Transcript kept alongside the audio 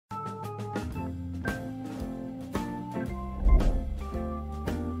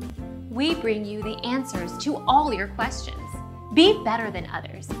we bring you the answers to all your questions. Be better than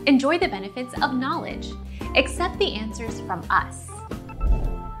others. Enjoy the benefits of knowledge. Accept the answers from us.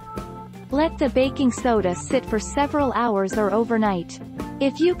 Let the baking soda sit for several hours or overnight.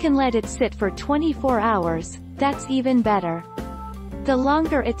 If you can let it sit for 24 hours, that's even better. The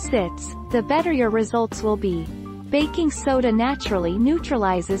longer it sits, the better your results will be. Baking soda naturally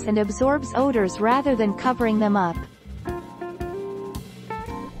neutralizes and absorbs odors rather than covering them up.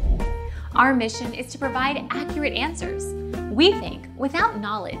 Our mission is to provide accurate answers. We think without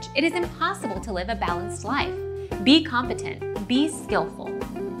knowledge, it is impossible to live a balanced life. Be competent, be skillful.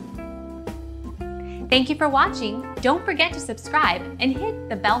 Thank you for watching. Don't forget to subscribe and hit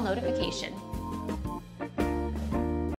the bell notification.